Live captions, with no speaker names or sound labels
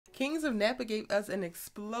Kings of Napa gave us an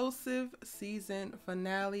explosive season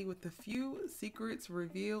finale with a few secrets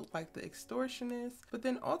revealed like the extortionist, but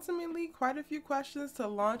then ultimately quite a few questions to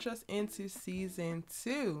launch us into season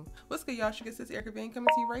 2. What's good, y'all? This is Erica Vane coming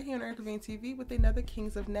to you right here on Erica Vane TV with another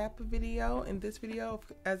Kings of Napa video. In this video,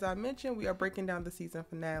 as I mentioned, we are breaking down the season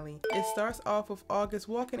finale. It starts off with August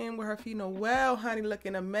walking in with her feet. Noel, honey,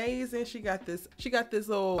 looking amazing. She got this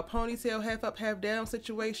little ponytail half up, half down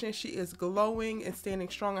situation. She is glowing and standing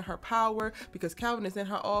strong in her power because Kelvin is in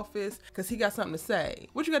her office because he got something to say.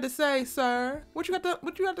 What you got to say, sir? What you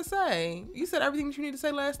got to say? You said everything that you need to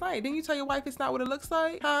say last night. Didn't you tell your wife it's not what it looks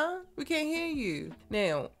like? Huh? We can't hear you.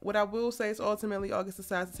 Now, what I will say is ultimately August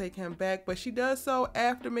decides to take him back, but she does so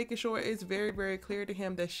after making sure it's very, very clear to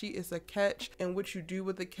him that she is a catch, and what you do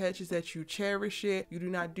with the catch is that you cherish it. You do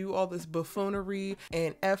not do all this buffoonery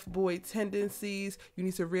and F-boy tendencies. You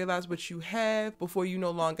need to realize what you have before you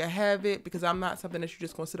no longer have it, because I'm not something that you're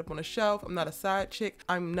just going to sit up on a shelf. I'm not a side chick.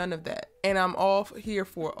 I'm none of that. And I'm all here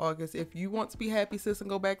for August. If you want to be happy, sis, and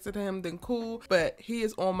go back to him, then cool. But he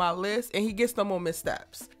is on my list, and he gets no more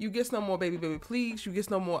missteps. You gets no more baby, please. You gets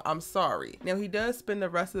no more I'm sorry. Now, he does spend the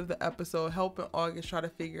rest of the episode helping August try to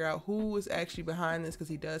figure out who is actually behind this, because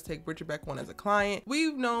he does take Bridgette back on as a client.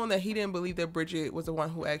 We've known that he didn't believe that Bridgette was the one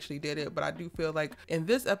who actually did it, but I do feel like in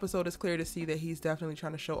this episode, it's clear to see that he's definitely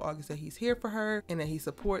trying to show August that he's here for her and that he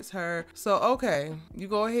supports her. So, okay, you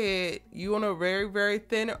go ahead. You on a very, very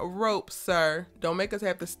thin rope, sir. Don't make us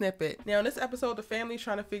have to snip it. Now, in this episode, the family's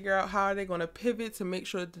trying to figure out how they're going to pivot to make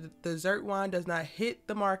sure that the dessert wine does not hit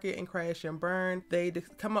the market and crash and burn. They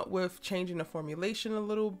come up with changing the formulation a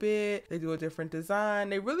little bit. They do a different design.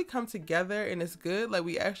 They really come together, and it's good. Like,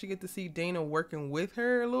 we actually get to see Dana working with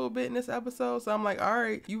her a little bit in this episode. So I'm like, all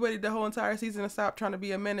right, you ready the whole entire season to stop trying to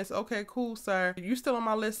be a menace? Okay, cool, sir. You still on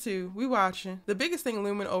my list too. We watching. The biggest thing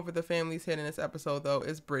looming over the family's head in this episode, though,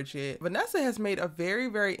 is Bridgette. Vanessa has made a very,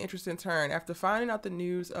 very interesting turn after finding out the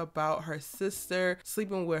news about her sister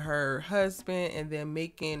sleeping with her husband and then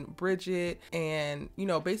making Bridgette and, you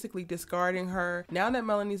know, basically discarding her. Now that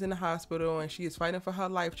Melanie's in the hospital and she is fighting for her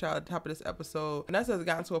life child at the top of this episode, Vanessa has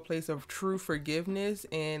gotten to a place of true forgiveness,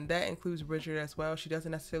 and that includes Bridgette as well. She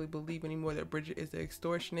doesn't necessarily believe anymore that Bridgette is the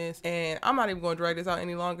extortionist, and I'm not even going to drag this out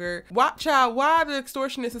any longer. Why the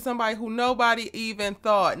extortionist is somebody who nobody even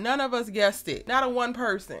thought? None of us guessed it. Not a one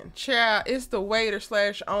person. Child, it's the waiter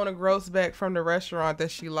 / owner Grosbeck from the restaurant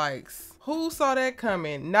that she likes. Who saw that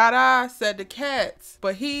coming? Not I, said the cats.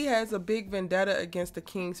 But he has a big vendetta against the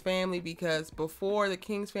King's family, because before the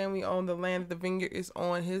King's family owned the land the vineyard is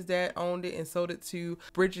on, his dad owned it and sold it to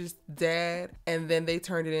Bridgette's dad, and then they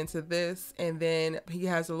turned it into this. And then he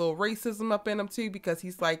has a little racism up in him too, because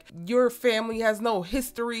he's like, your family has no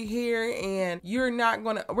history here, and we're not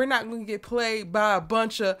gonna get played by a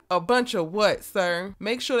bunch of what, sir?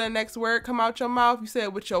 Make sure that next word come out your mouth, you say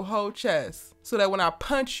it with your whole chest, so that when I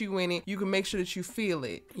punch you in it, you can make sure that you feel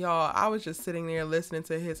it. Y'all, I was just sitting there listening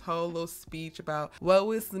to his whole little speech about,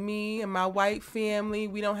 well, it's me and my white family.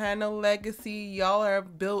 We don't have no legacy. Y'all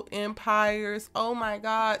have built empires. Oh my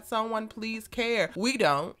God, someone please care. We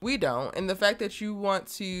don't. And the fact that you want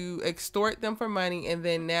to extort them for money and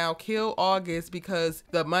then now kill August because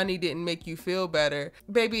the money didn't make you feel better.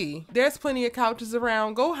 Baby, there's plenty of couches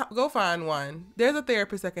around. Go find one. There's a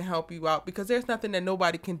therapist that can help you out, because there's nothing that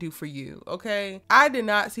nobody can do for you, okay? I did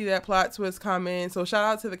not see that plot twist coming, so shout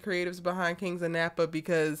out to the creatives behind Kings of Napa,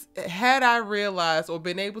 because had I realized or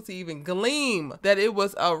been able to even gleam that it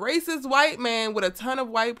was a racist white man with a ton of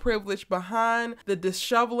white privilege behind the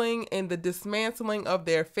disheveling and the dismantling of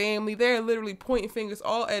their family, they're literally pointing fingers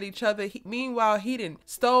all at each other. Meanwhile, he didn't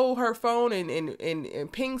stole her phone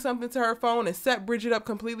and ping something to her phone and set Bridgette up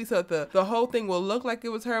completely so that the whole thing will look like it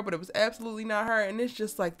was her, but it was absolutely not her. And it's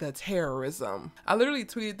just like the terrorism. I literally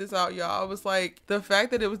tweeted this out, y'all. I was like, the fact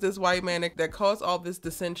that it was this white man that caused all this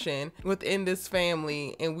dissension within this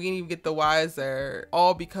family, and we didn't even get the wiser,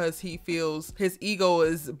 all because he feels his ego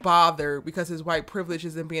is bothered because his white privilege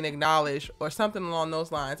isn't being acknowledged or something along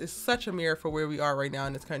those lines. It's such a mirror for where we are right now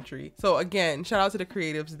in this country. So again, shout out to the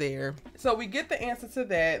creatives there. So we get the answer to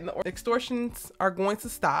that, and the extortions are going to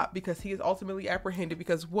stop because he is ultimately apprehended,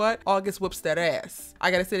 because what? August whips that ass. I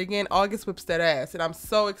gotta say it again, August whips that ass, and I'm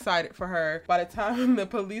so excited for her. By the time the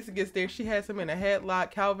police gets there, she has him in a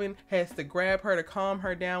headlock. Kelvin has to grab her to calm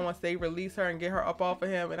her down once they release her and get her up off of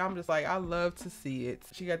him. And I'm just like, I love to see it.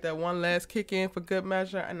 She got that one last kick in for good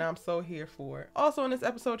measure, and I'm so here for it. Also in this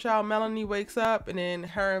episode, child, Melanie wakes up, and then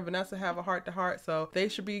her and Vanessa have a heart-to-heart, so they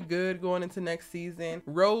should be good going into next season.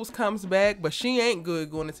 Rose comes back, but she ain't good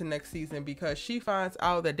going into next season because she finds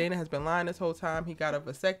out that Dana has been lying this whole time. He got a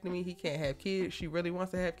vasectomy. He can't have kids. She really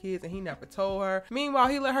wants to have kids, and he never told her. Meanwhile,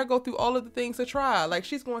 he let her go through all of the things to try. Like,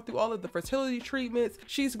 she's going through all of the fertility treatments.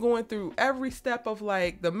 She's going through every step of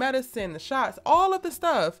like the medicine, the shots, all of the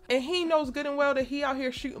stuff, and he knows good and well that he out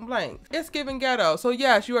here shooting blanks. It's giving ghetto. So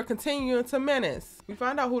yes, you are continuing to menace. We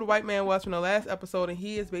find out who the white man was from the last episode, and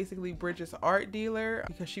he is basically Bridgette's art dealer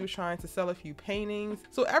because she was trying to sell a few paintings.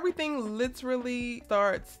 So everything literally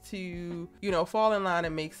starts to, you know, fall in line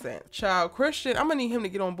and make sense. Child, Christian, I'm gonna need him to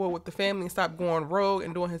get on board with the family and stop going rogue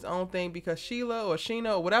and doing his own thing, because Sheila or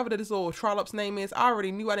Sheena or whatever that this little trollop's name is, I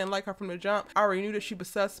already knew I didn't like her from the jump. I already knew that she was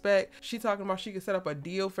suspect. She talking about she could set up a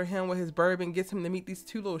deal for him with his bourbon, gets him to meet these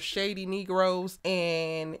two little shady Negroes,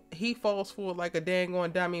 and he falls for it like a dang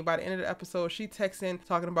on dummy. By the end of the episode, she texts in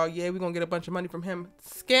talking about, yeah, we're gonna get a bunch of money from him.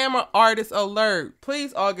 Scammer artist alert.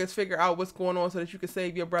 Please, August, figure out what's going on so that you can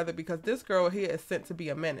save your brother, because this girl here is sent to be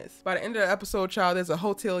a menace. By the end of the episode, child, there's a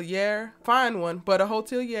hotelier, fine one, but a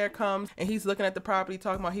hotelier comes and he's looking at the property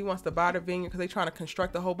talking about he wants to buy the vineyard because they're trying to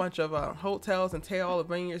construct a whole bunch of hotels and tear all the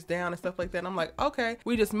vineyards down and stuff like that. And I'm like, okay,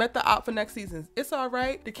 we just met the op for next season. It's all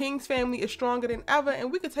right. The King's family is stronger than ever,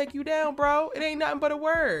 and we could take you down, bro. It ain't nothing but a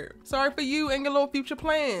word. Sorry for you and your little future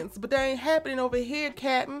plans, but they ain't happening over here,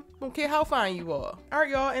 Captain. Don't care how fine you are. All right,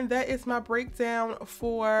 y'all, and that is my breakdown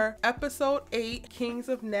for episode 8, Kings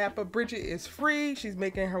of Napa. Bridgette is free. She's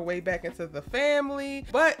making her way back into the family,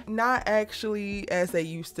 but not actually as they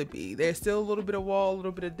used to be. There's still a little bit of wall, a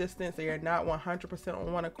little bit of distance. They are not 100%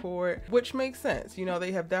 on one accord, which makes sense. You know,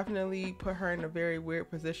 they have definitely put her in a very weird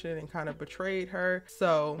position and kind of betrayed her.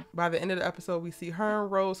 So by the end of the episode, we see her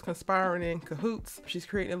and Rose conspiring in cahoots. She's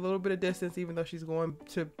creating a little bit of distance, even though she's going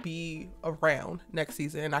to be around next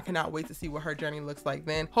season, and I cannot wait to see what her journey looks like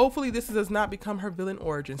then. Hopefully this does not become her villain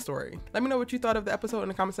origin story. Let me know what you thought of the episode in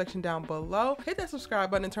the comment section down below. Hit that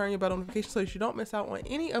subscribe button and turn your bell notification so that you don't miss out on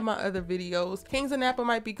any of my other videos. Kings of Napa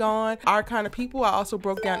might be gone. Our Kind of People, I also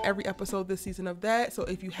broke down every episode this season of that, so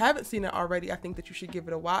if you haven't seen it already, I think that you should give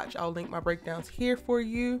it a watch. I'll link my breakdowns here for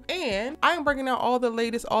you, and I am breaking down all the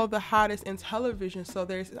latest, all the hottest in television, so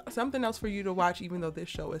there's something else for you to watch even though this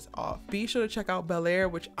show is off. Be sure to check out Bel-Air,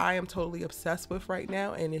 which I am totally obsessed with right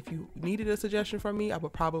now, and if you needed a suggestion from me, I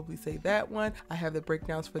would probably say that one. I have the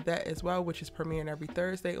breakdowns for that as well, which is premiering every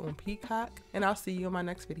Thursday on Peacock, and I'll see you in my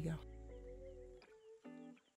next video.